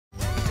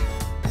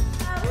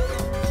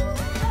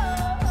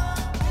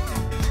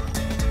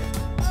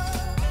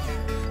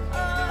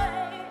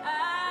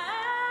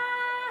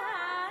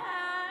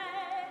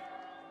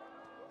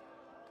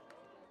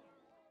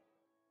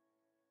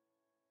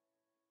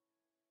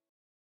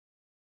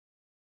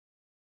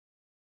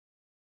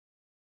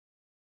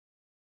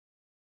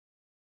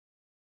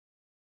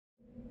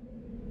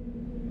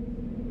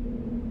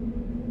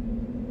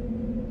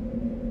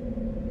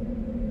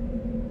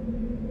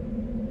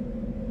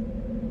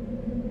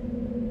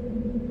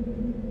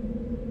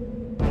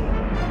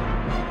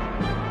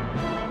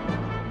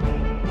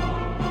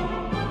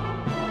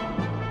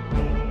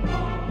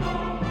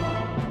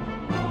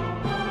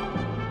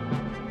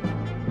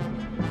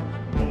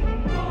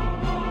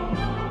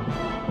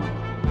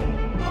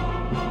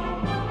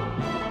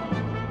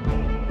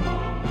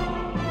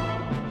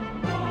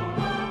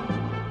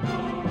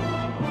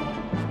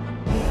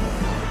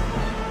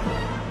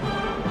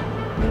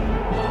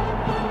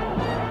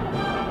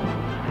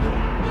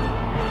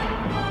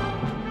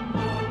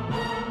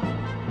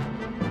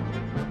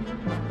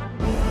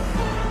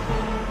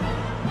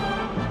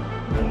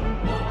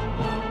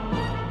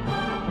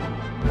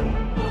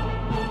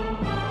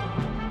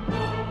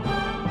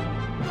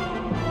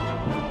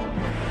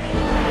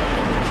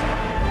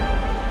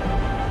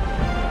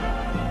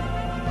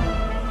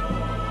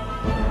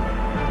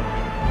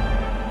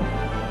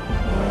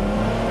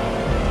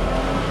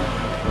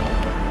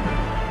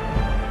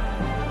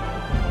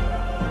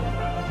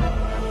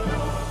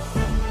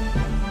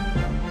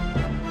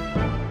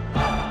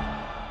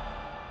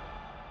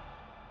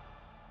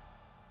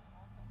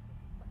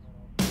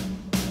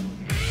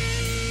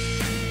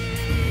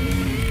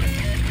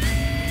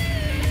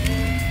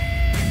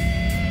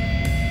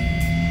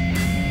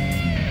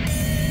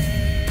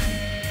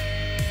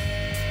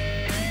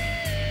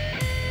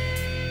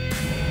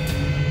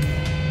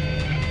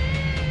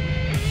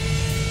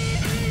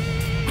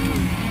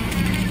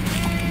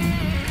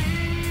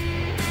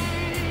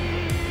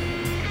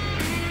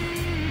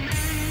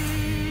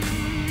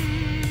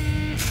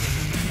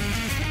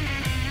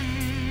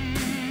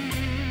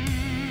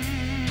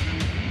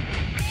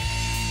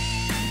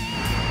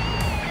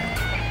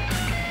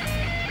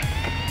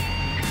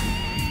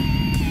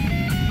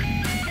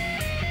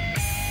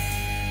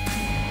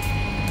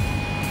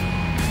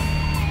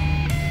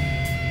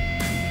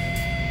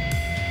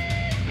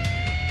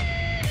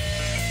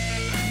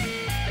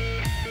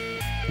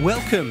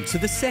Welcome to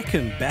the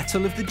second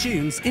Battle of the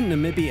Dunes in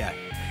Namibia.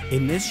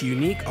 In this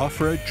unique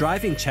off-road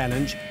driving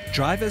challenge,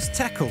 drivers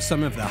tackle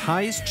some of the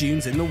highest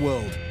dunes in the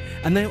world,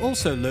 and they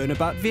also learn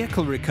about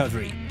vehicle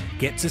recovery,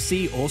 get to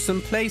see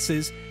awesome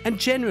places, and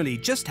generally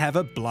just have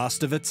a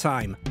blast of a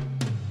time.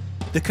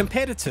 The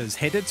competitors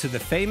headed to the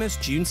famous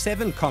Dune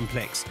 7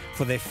 complex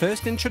for their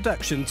first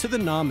introduction to the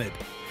Namib.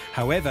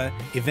 However,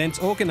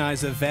 event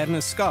organizer Werner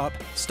Skarp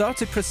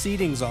started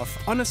proceedings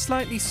off on a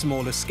slightly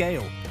smaller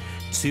scale.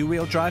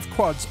 Two-wheel drive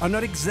quads are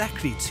not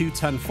exactly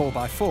 2-ton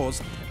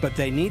 4x4s, but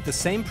they need the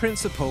same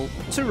principle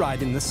to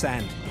ride in the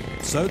sand.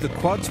 So the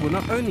quads were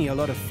not only a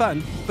lot of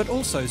fun, but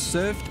also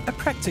served a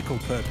practical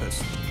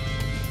purpose.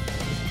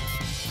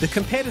 The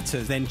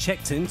competitors then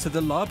checked into the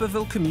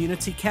Laberville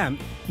community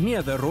camp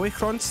near the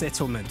Rooigrond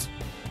settlement.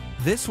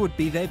 This would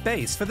be their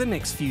base for the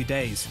next few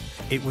days.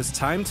 It was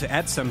time to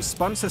add some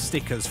sponsor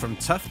stickers from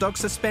Tough Dog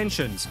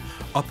Suspensions,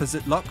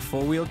 Opposite Lock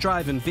 4-wheel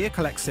drive and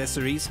vehicle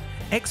accessories,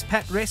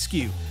 Expat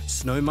Rescue,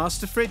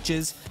 Snowmaster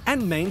Fridges,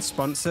 and main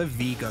sponsor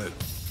Vigo.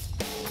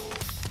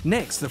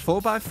 Next, the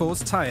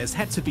 4x4's tyres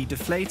had to be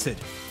deflated.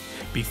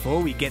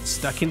 Before we get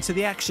stuck into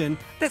the action,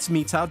 let's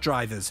meet our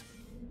drivers.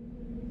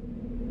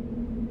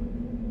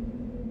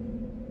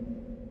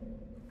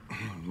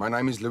 My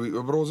name is Louis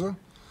Oberholzer.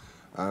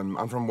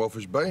 I'm from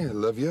Walfish Bay. I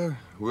live here,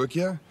 work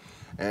here,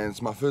 and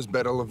it's my first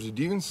battle of the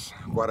dunes.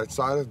 Quite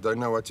excited, don't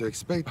know what to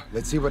expect.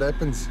 Let's see what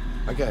happens.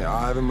 Okay,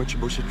 I have a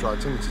Mitsubishi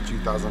Triton. It's a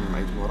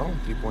 2008 model,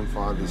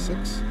 3.5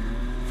 V6,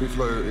 free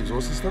flow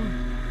exhaust system,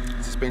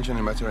 suspension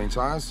and Maturin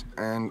tires,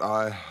 and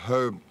I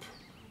hope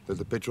that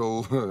the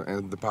petrol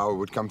and the power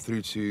would come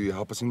through to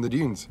help us in the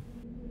dunes.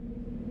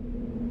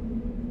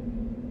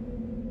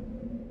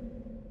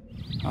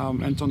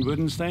 I'm Anton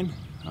Wordenstein.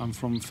 I'm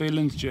from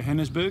Fairlands,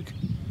 Johannesburg,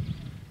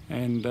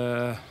 and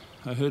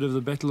I heard of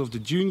the Battle of the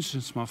Dunes.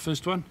 It's my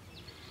first one,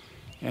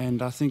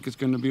 and I think it's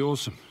going to be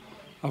awesome.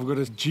 I've got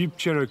a Jeep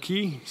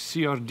Cherokee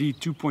CRD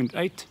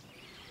 2.8,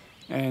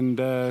 and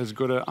it's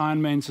got an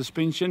Ironman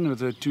suspension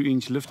with a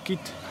 2-inch lift kit.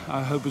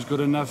 I hope it's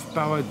got enough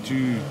power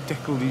to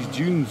tackle these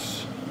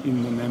dunes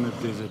in the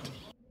Namib Desert.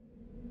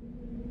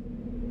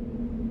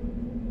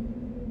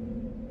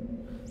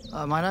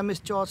 My name is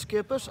Charles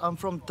Skeepers. I'm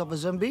from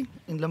Tabazimbi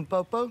in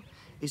Limpopo.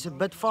 It's a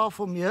bit far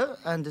from here,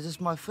 and this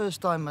is my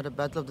first time at the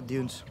Battle of the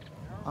Dunes.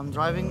 I'm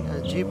driving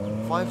a Jeep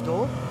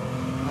 5-door.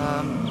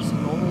 It's a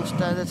normal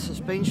standard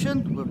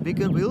suspension with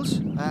bigger wheels,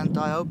 and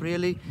I hope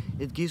really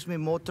it gives me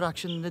more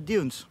traction in the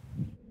dunes.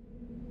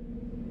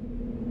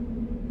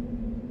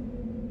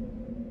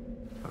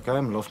 Okay,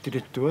 I'm Lofty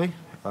de Tooy.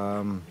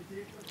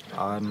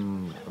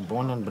 I'm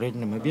born and bred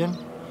Namibian.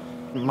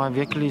 My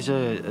vehicle is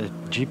a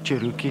Jeep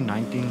Cherokee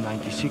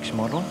 1996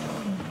 model,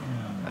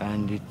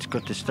 and it's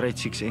got a straight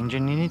 6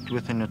 engine in it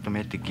with an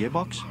automatic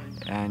gearbox.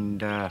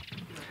 And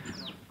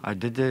I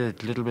did a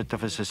little bit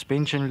of a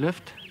suspension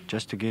lift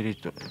just to get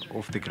it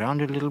off the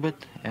ground a little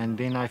bit, and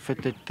then I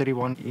fitted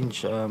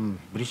 31-inch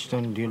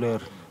Bridgestone dealer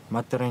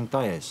Maturin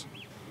tires.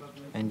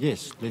 And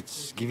yes,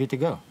 let's give it a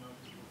go.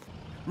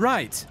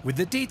 Right, with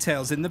the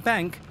details in the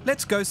bank,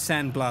 let's go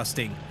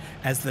sandblasting,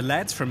 as the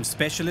lads from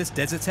Specialist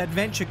Desert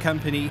Adventure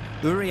Company,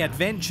 Uri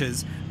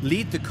Adventures,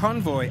 lead the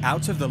convoy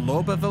out of the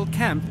Laberville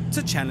camp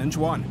to Challenge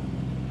 1.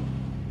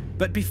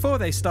 But before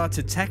they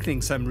started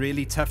tackling some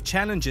really tough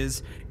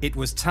challenges, it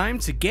was time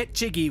to get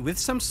jiggy with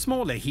some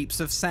smaller heaps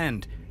of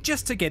sand,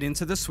 just to get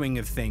into the swing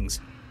of things.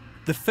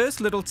 The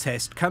first little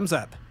test comes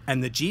up,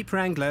 and the Jeep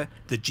Wrangler,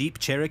 the Jeep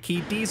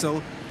Cherokee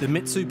Diesel, the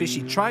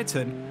Mitsubishi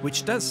Triton,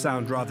 which does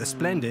sound rather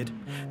splendid,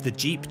 the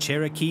Jeep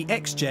Cherokee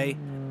XJ,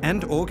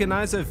 and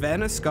organizer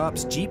Werner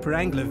Skarp's Jeep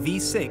Wrangler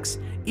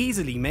V6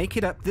 easily make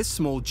it up this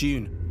small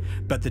dune.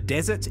 But the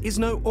desert is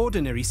no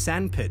ordinary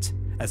sandpit,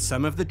 as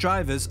some of the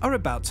drivers are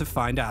about to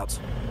find out.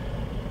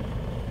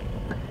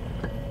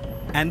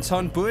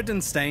 Anton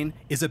Boerdenstein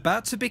is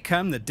about to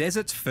become the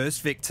desert's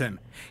first victim.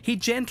 He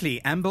gently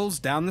ambles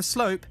down the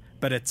slope,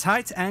 but a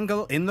tight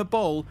angle in the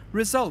bowl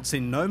results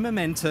in no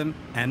momentum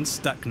and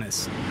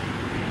stuckness.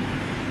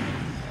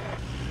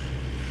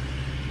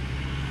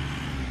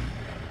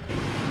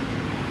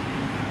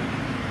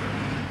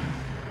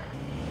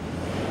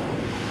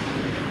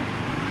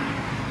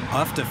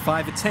 After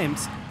 5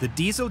 attempts, the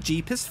diesel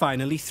Jeep is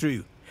finally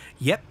through.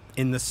 Yep,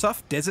 in the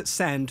soft desert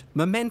sand,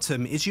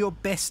 momentum is your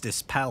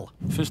bestest pal.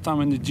 First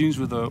time in the dunes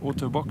with an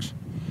auto box,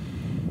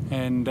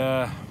 and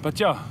but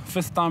yeah,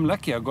 fifth time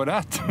lucky I got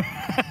out.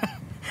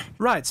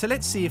 Right, so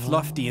let's see if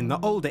Lofty in the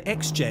older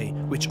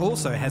XJ, which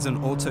also has an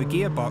auto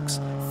gearbox,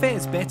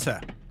 fares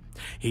better.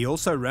 He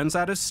also runs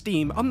out of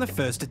steam on the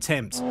first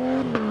attempt.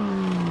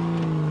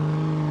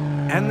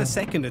 And the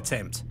second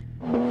attempt.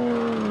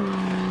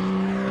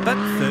 But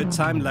third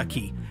time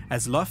lucky,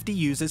 as Lofty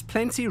uses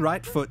plenty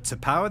right foot to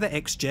power the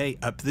XJ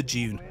up the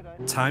dune.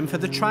 Time for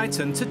the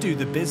Triton to do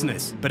the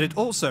business, but it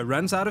also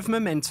runs out of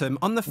momentum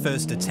on the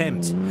first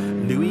attempt.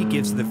 Louis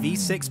gives the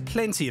V6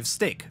 plenty of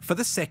stick for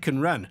the second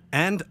run,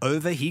 and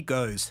over he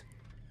goes.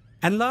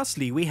 And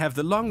lastly, we have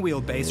the long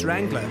wheelbase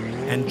Wrangler,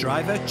 and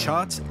driver,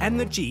 Chart and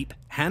the Jeep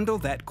handle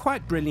that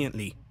quite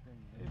brilliantly.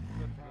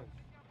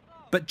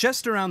 But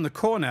just around the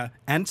corner,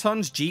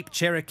 Anton's Jeep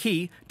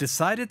Cherokee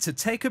decided to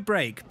take a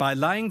break by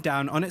lying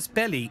down on its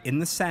belly in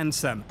the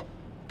sandsum.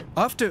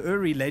 After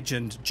Uri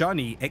legend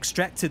Johnny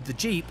extracted the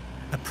Jeep,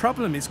 a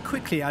problem is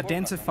quickly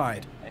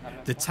identified.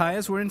 The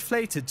tires were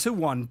inflated to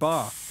 1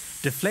 bar.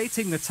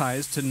 Deflating the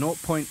tires to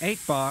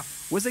 0.8 bar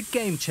was a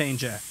game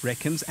changer,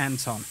 reckons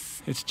Anton.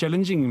 It's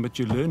challenging, but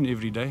you learn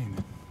every day.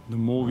 The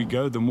more we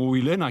go, the more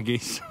we learn, I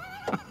guess.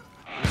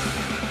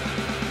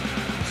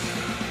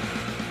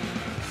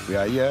 We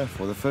are here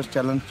for the first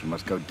challenge. You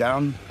must go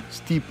down,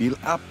 steep hill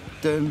up,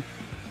 turn,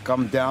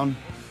 come down,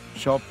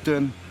 sharp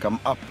turn, come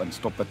up and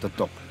stop at the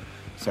top.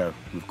 So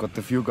we've got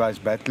a few guys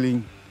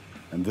battling,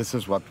 and this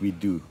is what we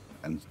do,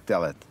 and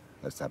tell it,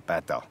 it's a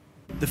battle.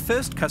 The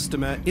first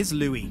customer is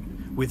Louis,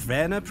 with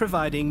Werner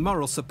providing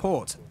moral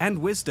support and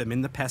wisdom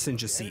in the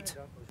passenger seat.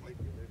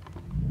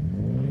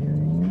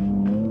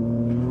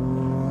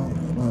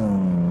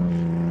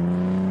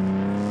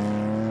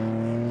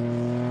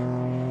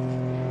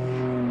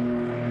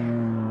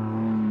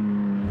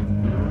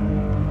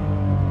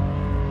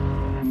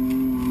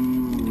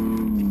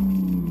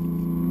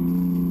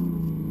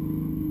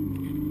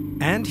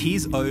 And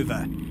he's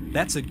over.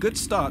 That's a good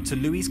start to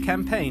Louis'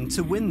 campaign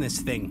to win this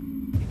thing.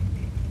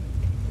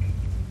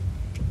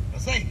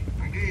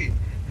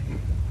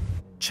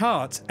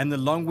 Chart and the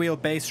long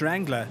wheelbase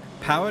Wrangler,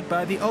 powered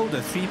by the older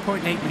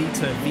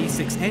 3.8-litre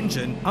V6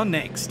 engine, are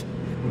next.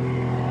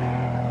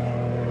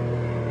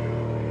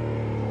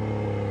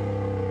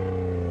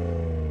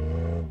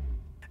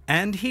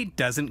 And he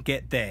doesn't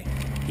get there.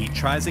 He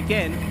tries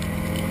again.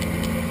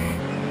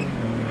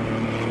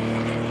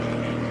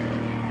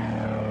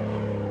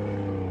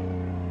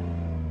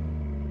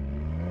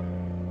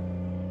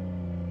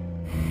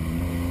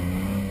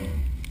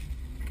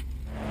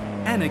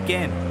 And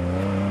again.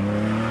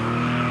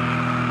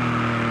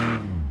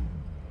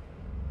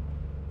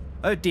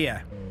 Oh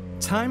dear,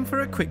 time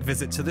for a quick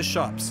visit to the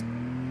shops.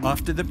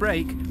 After the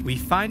break, we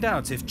find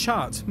out if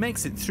Chart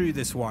makes it through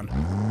this one.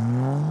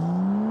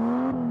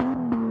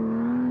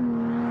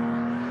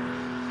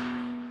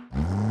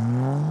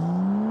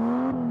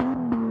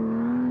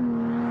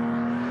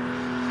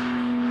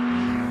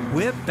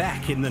 We're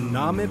back in the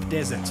Namib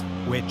desert,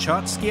 where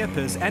Chart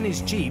Skeepers and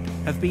his Jeep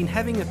have been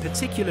having a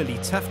particularly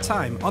tough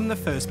time on the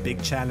first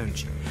big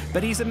challenge.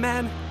 But he's a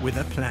man with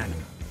a plan.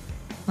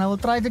 I will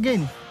try it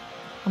again.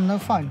 I'm now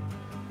fine.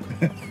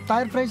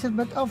 Tire pressure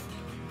bit off.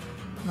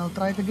 I'll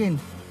try it again.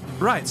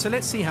 Right, so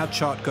let's see how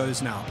Chart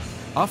goes now.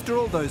 After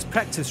all those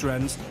practice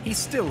runs, he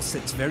still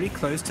sits very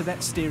close to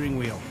that steering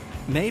wheel.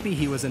 Maybe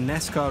he was a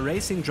NASCAR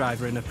racing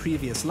driver in a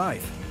previous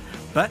life.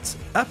 But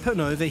up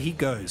and over he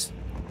goes.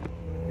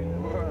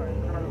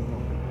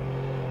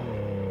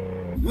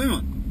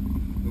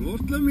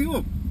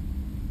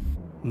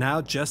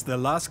 Now just the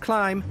last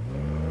climb.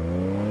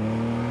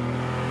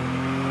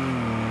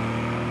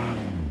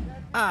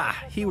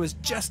 Ah, he was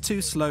just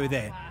too slow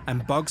there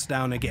and bogs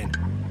down again.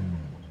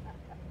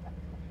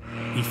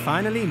 He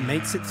finally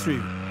makes it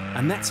through,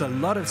 and that's a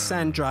lot of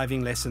sand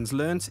driving lessons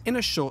learned in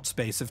a short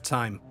space of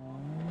time.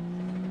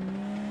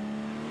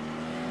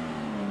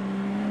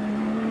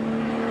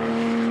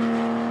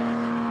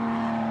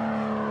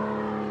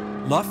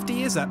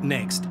 Lofty is up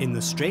next in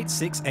the Straight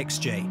 6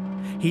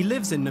 XJ. He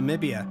lives in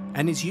Namibia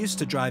and is used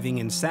to driving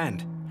in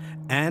sand.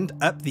 And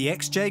up the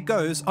XJ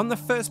goes on the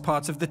first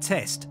part of the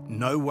test,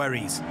 no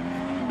worries.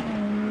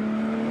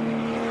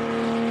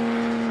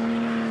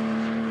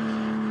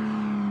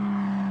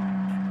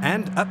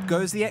 And up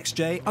goes the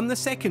XJ on the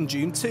second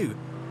dune too.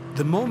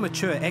 The more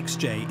mature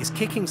XJ is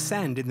kicking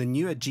sand in the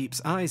newer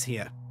Jeep's eyes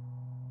here.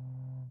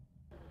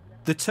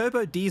 The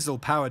turbo diesel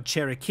powered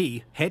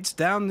Cherokee heads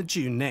down the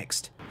dune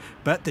next,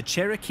 but the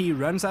Cherokee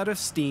runs out of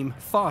steam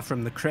far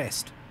from the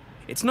crest.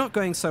 It's not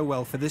going so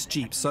well for this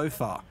Jeep so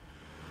far.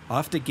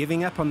 After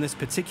giving up on this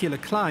particular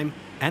climb,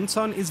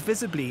 Anton is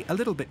visibly a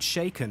little bit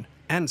shaken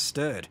and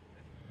stirred.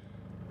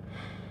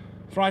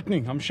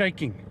 Frightening, I'm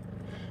shaking.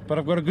 But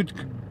I've got a good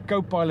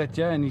co-pilot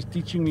here and he's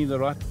teaching me the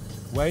right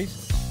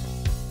ways.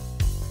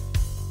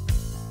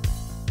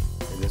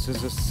 This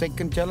is the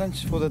second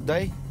challenge for the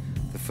day.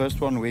 The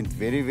first one went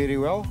very, very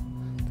well.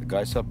 The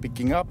guys are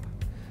picking up.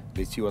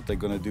 Let's see what they're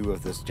going to do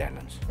with this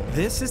challenge.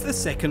 This is the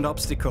second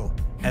obstacle,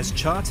 as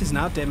Chart is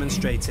now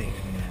demonstrating.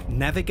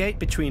 Navigate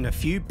between a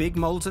few big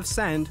molds of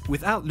sand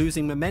without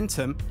losing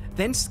momentum,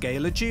 then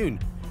scale a dune.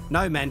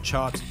 No man,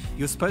 Chart,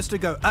 you're supposed to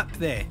go up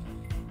there.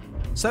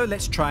 So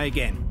let's try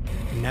again.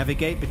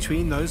 Navigate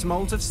between those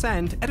molds of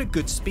sand at a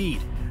good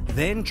speed,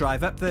 then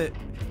drive up the...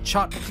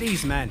 Chart,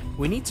 please man,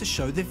 we need to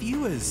show the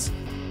viewers.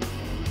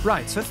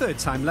 Right, so third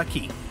time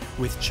lucky.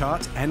 With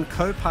Chart and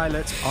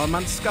co-pilot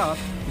Armand Scarp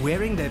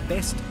wearing their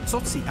best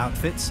tsotsi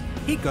outfits,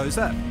 he goes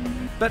up.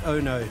 But oh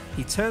no,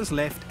 he turns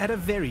left at a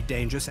very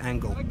dangerous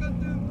angle.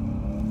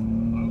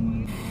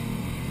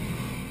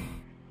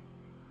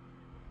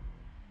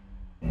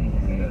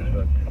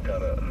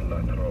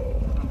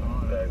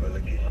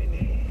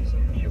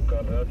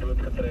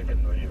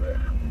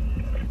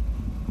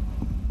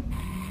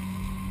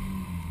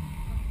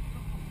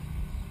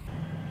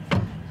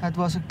 That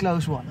was a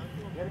close one.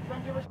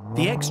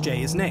 The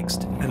XJ is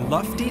next, and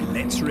Lofty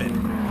lets rip.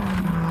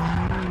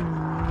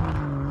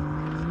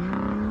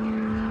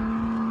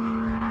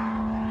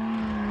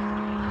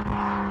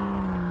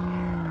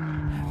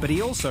 But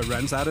he also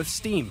runs out of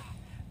steam.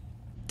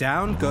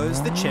 Down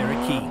goes the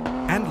Cherokee,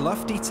 and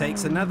Lofty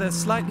takes another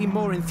slightly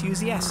more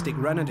enthusiastic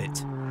run at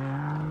it.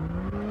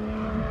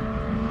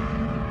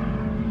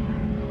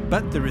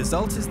 But the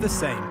result is the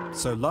same,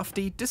 so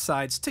Lofty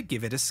decides to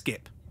give it a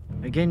skip.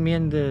 Again, me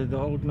and the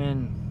old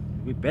man,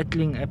 we're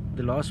battling at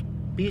the last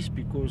piece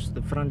because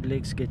the front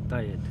legs get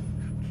tired.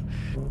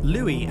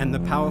 Louis and the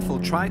powerful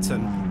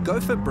Triton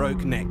go for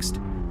broke next.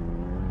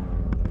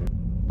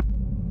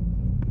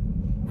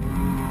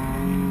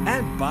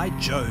 And by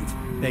Jove,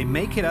 they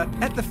make it up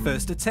at the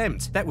first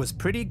attempt. That was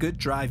pretty good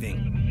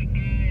driving.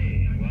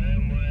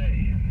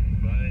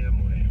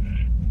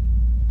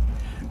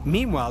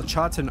 Meanwhile,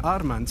 Chart and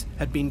Armand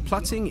had been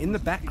plotting in the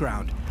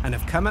background and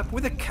have come up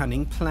with a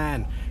cunning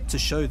plan to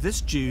show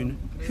this dune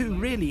who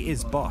really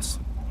is boss.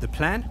 The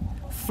plan?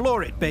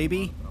 Floor it,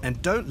 baby,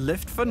 and don't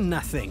lift for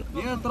nothing.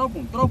 Yeah, drop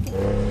him.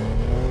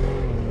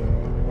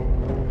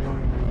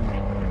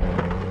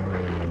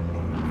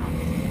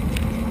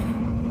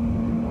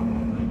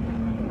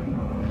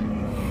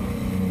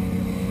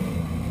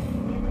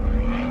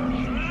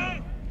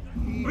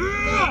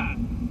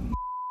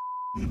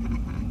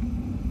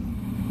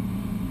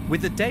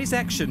 With the day's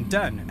action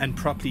done and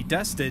properly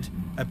dusted,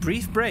 a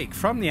brief break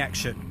from the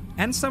action,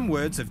 and some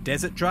words of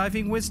desert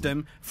driving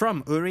wisdom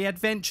from Uri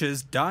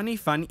Adventures' Dani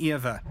van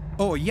Ewe,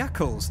 or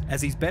Yuckles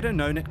as he's better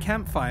known at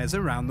campfires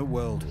around the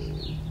world.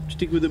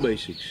 Stick with the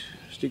basics.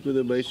 Stick with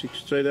the basics,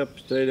 straight up,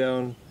 straight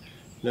down,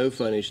 no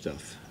funny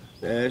stuff.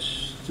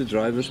 As the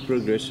drivers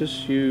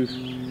progresses, you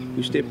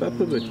step up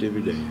a bit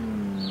every day.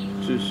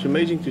 It's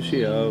amazing to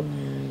see how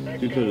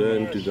people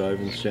learn to drive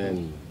in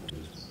sand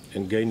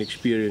and gain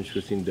experience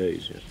within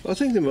days. I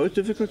think the most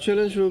difficult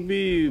challenge will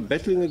be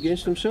battling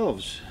against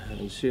themselves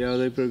and see how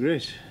they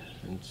progress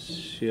and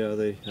see how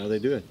they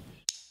do it.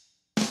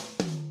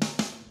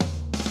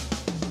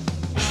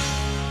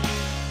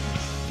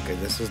 Okay,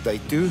 this is day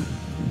 2,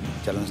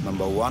 challenge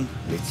number 1.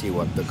 Let's see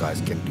what the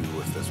guys can do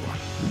with this one.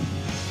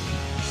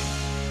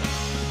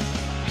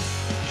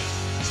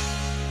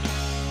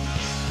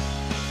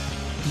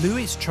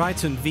 Louis'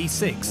 Triton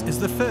V6 is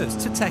the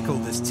first to tackle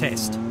this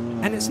test,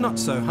 and it's not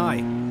so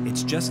high.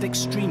 It's just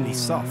extremely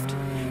soft.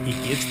 He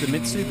gives the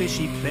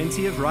Mitsubishi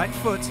plenty of right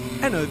foot,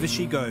 and over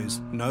she goes,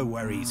 no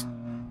worries.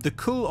 The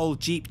cool old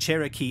Jeep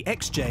Cherokee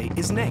XJ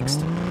is next,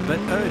 but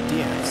oh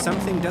dear,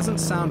 something doesn't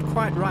sound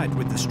quite right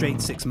with the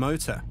straight 6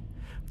 motor.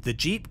 The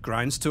Jeep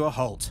grinds to a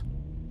halt.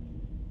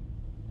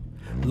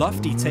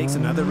 Lofty takes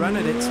another run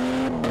at it,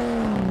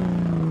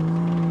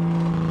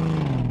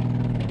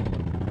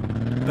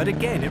 but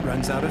again it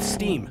runs out of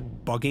steam,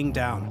 bogging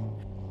down.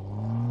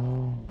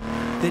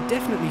 There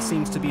definitely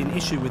seems to be an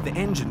issue with the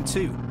engine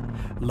too.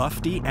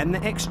 Lofty and the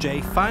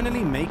XJ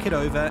finally make it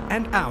over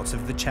and out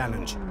of the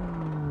challenge.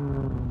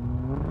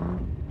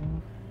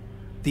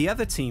 The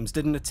other teams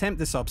didn't attempt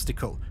this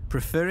obstacle,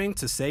 preferring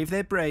to save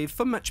their brave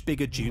for much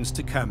bigger dunes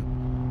to come.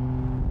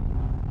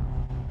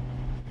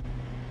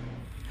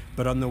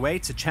 But on the way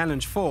to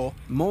challenge 4,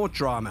 more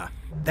drama.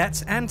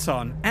 That's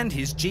Anton and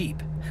his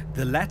Jeep,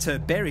 the latter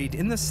buried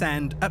in the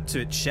sand up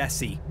to its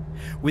chassis.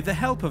 With the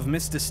help of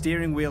Mr.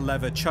 Steering Wheel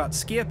Lover Chart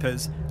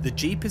Skippers, the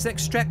Jeep is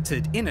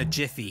extracted in a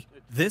jiffy.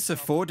 This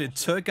afforded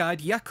tour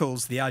guide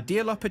Yuckles the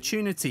ideal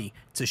opportunity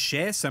to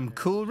share some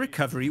cool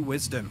recovery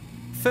wisdom.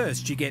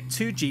 First, you get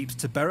 2 Jeeps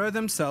to burrow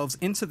themselves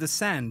into the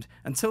sand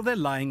until they're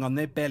lying on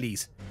their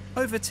bellies.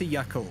 Over to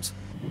Yuckles.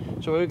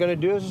 So what we're going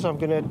to do is I'm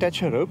going to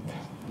attach a rope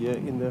here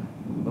in the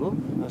middle,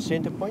 a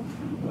center point,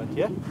 right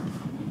here.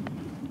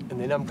 And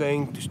then I'm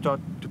going to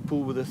start to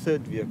pull with the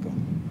 3rd vehicle.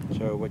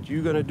 So what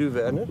you're going to do,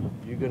 Werner,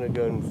 you're going to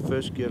go in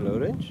first gear low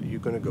range. You're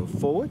going to go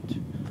forward.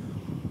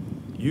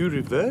 You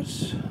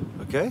reverse,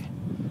 okay?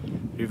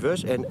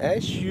 Reverse, and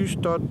as you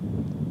start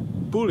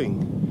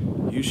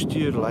pulling, you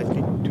steer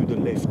lightly to the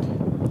left.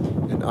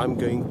 And I'm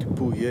going to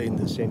pull here in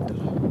the center.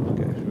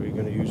 Okay, so we're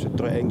going to use the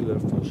triangular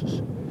forces.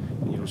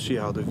 And you'll see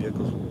how the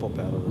vehicles will pop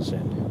out of the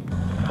sand.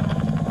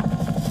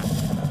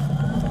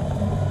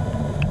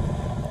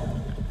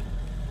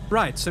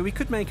 Right, so we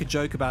could make a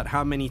joke about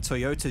how many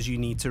Toyotas you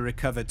need to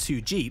recover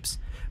 2 Jeeps,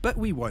 but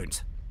we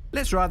won't.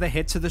 Let's rather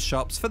head to the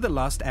shops for the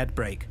last ad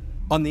break.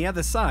 On the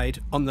other side,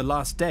 on the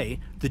last day,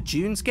 the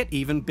dunes get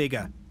even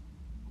bigger.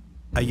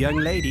 A young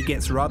lady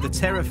gets rather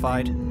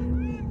terrified.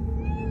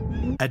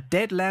 A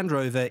dead Land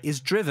Rover is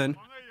driven,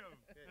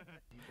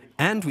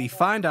 and we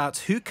find out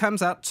who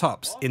comes out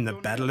tops in the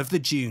Battle of the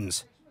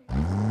Dunes.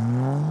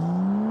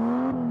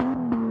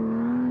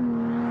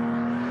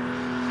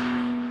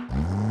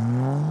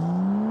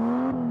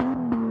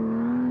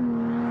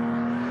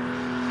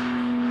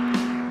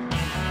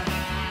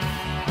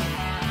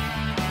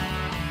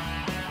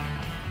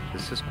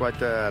 This is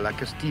quite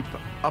like a steep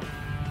up,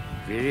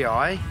 very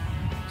high.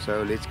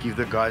 So let's give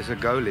the guys a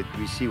go. Let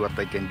me see what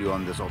they can do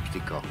on this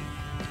obstacle.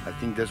 I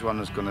think this one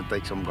is going to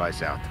take some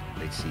guys out.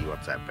 Let's see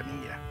what's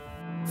happening here.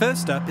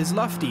 First up is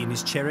Lofty in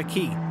his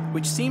Cherokee,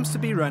 which seems to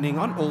be running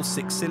on all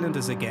 6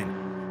 cylinders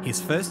again.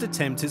 His first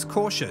attempt is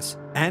cautious,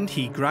 and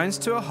he grinds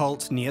to a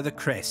halt near the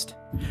crest.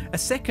 A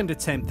second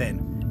attempt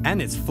then,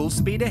 and it's full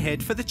speed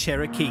ahead for the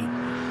Cherokee.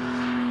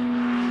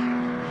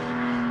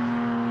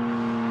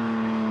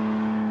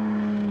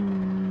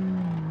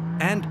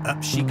 And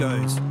up she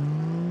goes.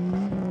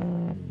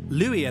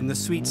 Louis and the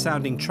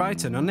sweet-sounding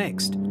Triton are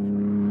next.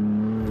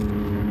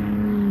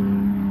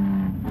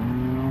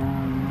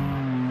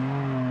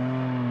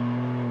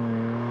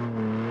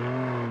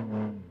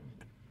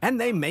 And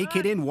they make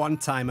it in one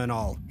time and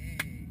all.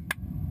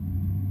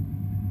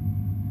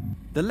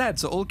 The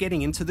lads are all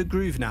getting into the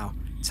groove now.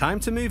 Time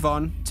to move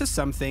on to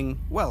something,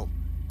 well,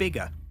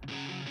 bigger.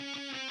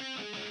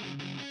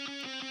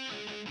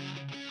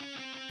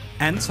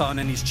 Anton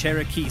and his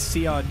Cherokee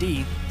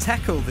CRD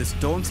tackle this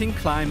daunting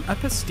climb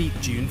up a steep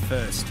dune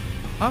first.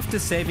 After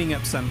saving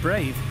up some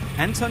brave,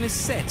 Anton is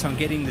set on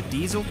getting the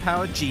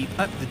diesel-powered Jeep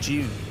up the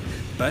dune.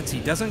 But he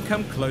doesn't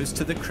come close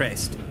to the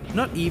crest,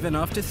 not even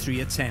after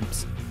 3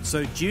 attempts.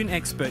 So dune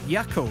expert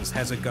Yuckles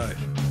has a go.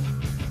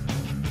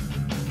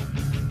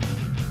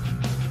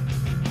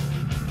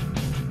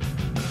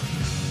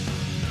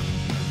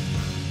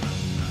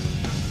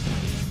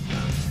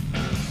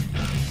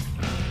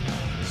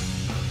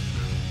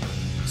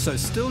 So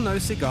still no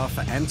cigar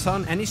for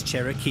Anton and his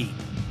Cherokee.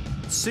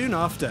 Soon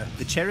after,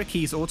 the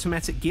Cherokee's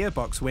automatic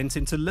gearbox went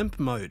into limp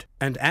mode,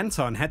 and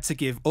Anton had to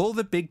give all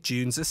the big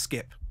dunes a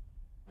skip.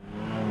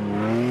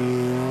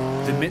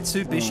 The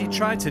Mitsubishi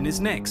Triton is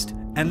next,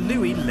 and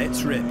Louis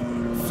lets rip,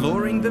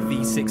 flooring the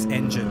V6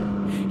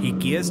 engine. He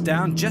gears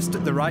down just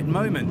at the right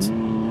moment,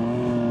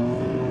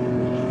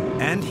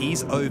 and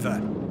he's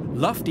over.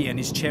 Lofty and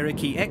his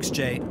Cherokee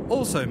XJ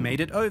also made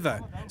it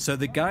over, so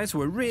the guys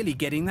were really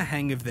getting the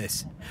hang of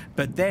this.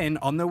 But then,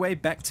 on the way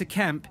back to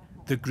camp,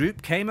 the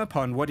group came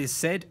upon what is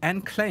said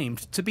and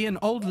claimed to be an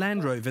old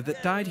Land Rover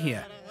that died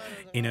here.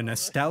 In a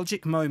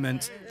nostalgic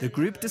moment, the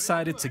group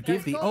decided to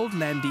give the old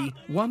Landy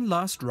one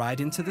last ride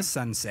into the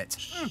sunset.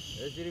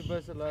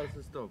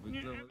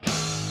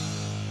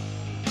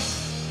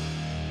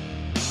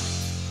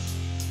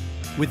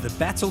 With the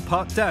battle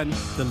part done,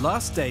 the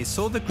last day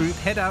saw the group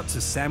head out to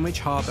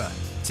Sandwich Harbour.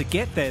 To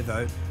get there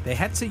though, they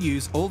had to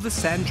use all the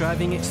sand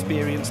driving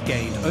experience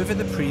gained over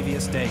the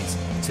previous days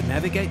to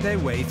navigate their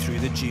way through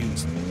the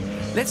dunes.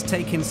 Let's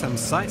take in some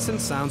sights and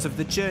sounds of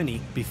the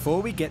journey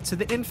before we get to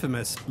the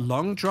infamous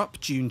Long Drop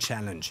Dune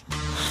Challenge.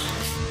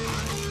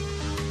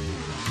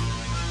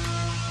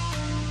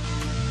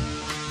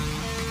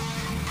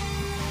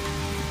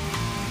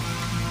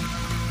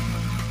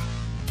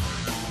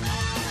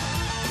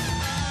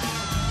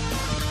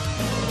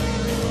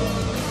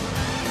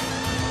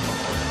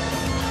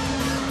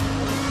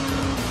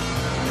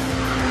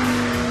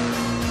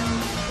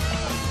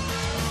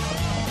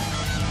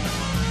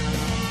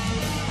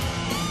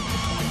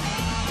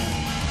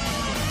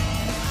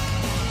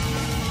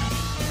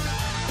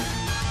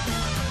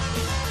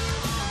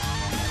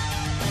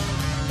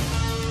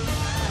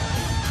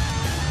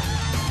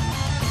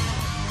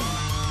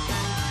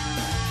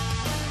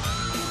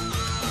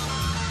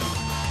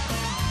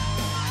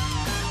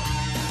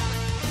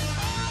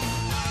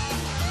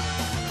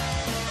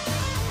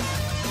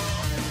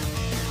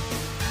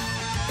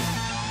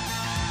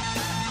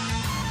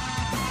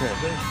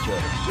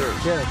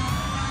 Cheers.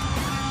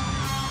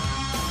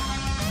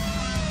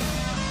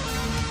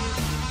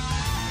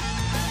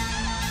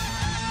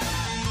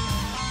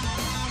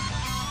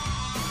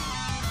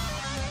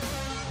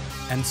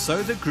 And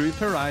so the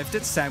group arrived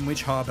at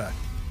Sandwich Harbour.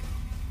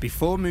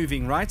 Before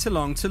moving right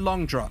along to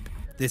Long Drop,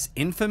 this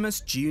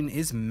infamous dune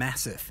is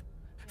massive.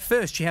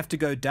 First you have to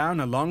go down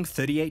a long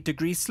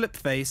 38-degree slip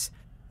face.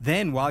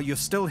 Then while you're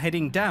still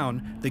heading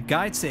down, the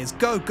guide says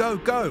go, go,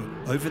 go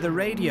over the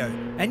radio,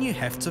 and you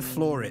have to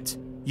floor it.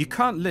 You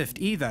can't lift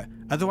either,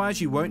 otherwise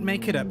you won't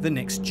make it up the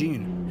next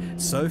dune.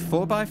 So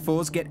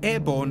 4x4s get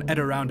airborne at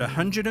around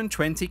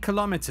 120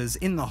 kilometers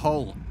in the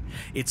hole.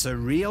 It's a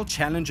real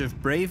challenge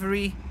of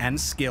bravery and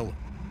skill.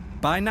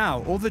 By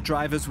now, all the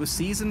drivers were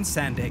seasoned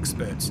sand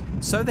experts,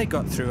 so they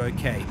got through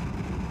okay.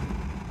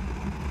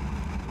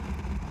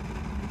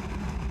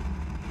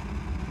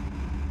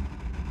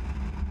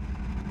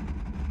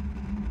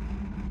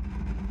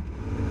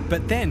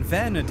 But then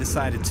Werner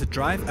decided to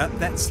drive up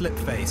that slip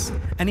face,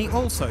 and he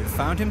also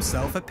found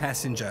himself a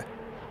passenger.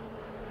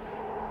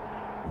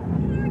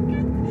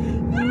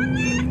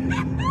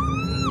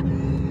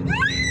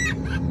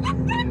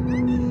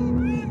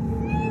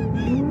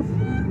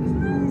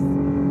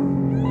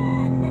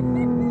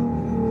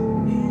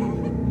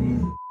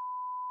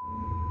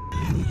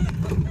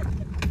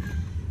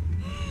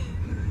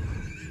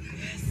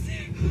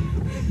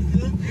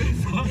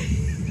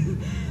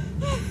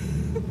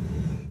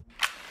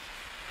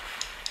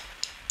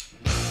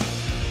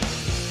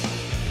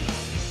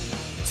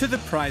 To the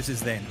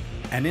prizes then,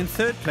 and in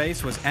third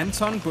place was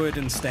Anton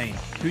Boerdenstein,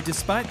 who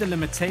despite the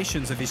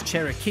limitations of his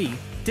Cherokee,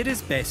 did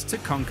his best to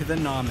conquer the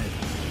Namib.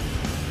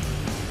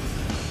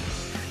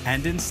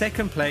 And in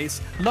second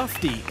place,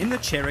 Lofty in the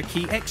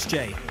Cherokee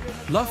XJ.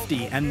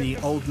 Lofty and the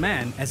Old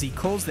Man, as he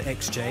calls the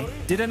XJ,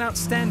 did an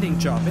outstanding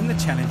job in the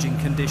challenging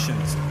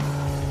conditions.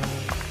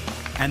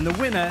 And the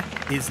winner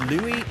is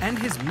Louis and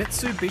his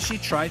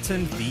Mitsubishi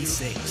Triton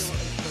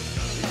V6.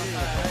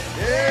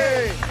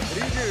 Yay!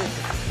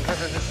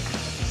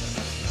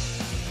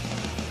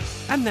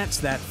 And that's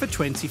that for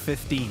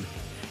 2015.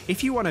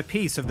 If you want a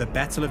piece of the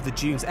Battle of the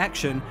Dunes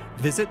action,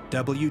 visit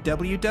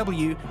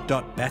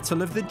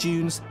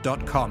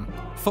www.battleofthedunes.com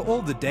for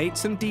all the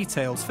dates and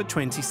details for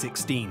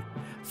 2016.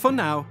 For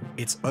now,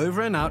 it's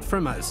over and out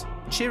from us.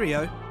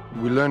 Cheerio!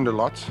 We learned a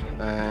lot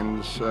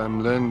and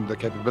learned the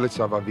capabilities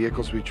of our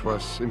vehicles, which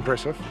was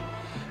impressive.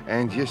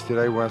 And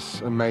yesterday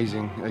was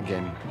amazing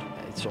again.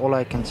 It's all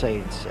I can say.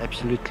 It's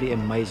absolutely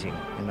amazing,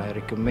 and I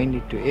recommend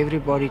it to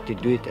everybody to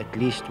do it at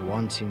least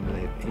once in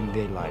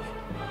their life.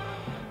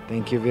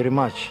 Thank you very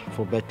much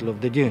for Battle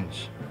of the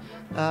Dunes.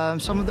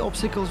 Some of the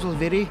obstacles were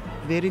very,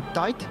 very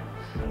tight,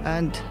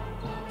 and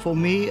for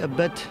me a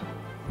bit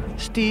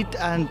steep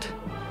and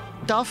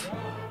tough,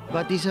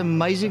 but it's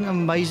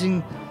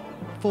amazing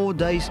 4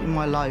 days in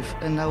my life,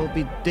 and I will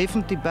be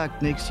definitely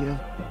back next year.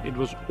 It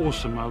was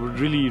awesome. I would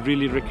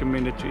really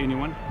recommend it to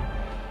anyone.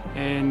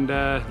 And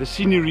the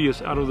scenery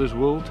is out of this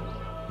world,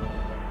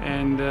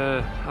 and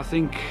I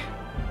think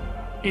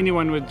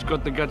anyone who's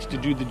got the guts to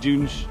do the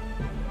dunes,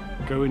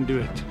 go and do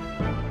it.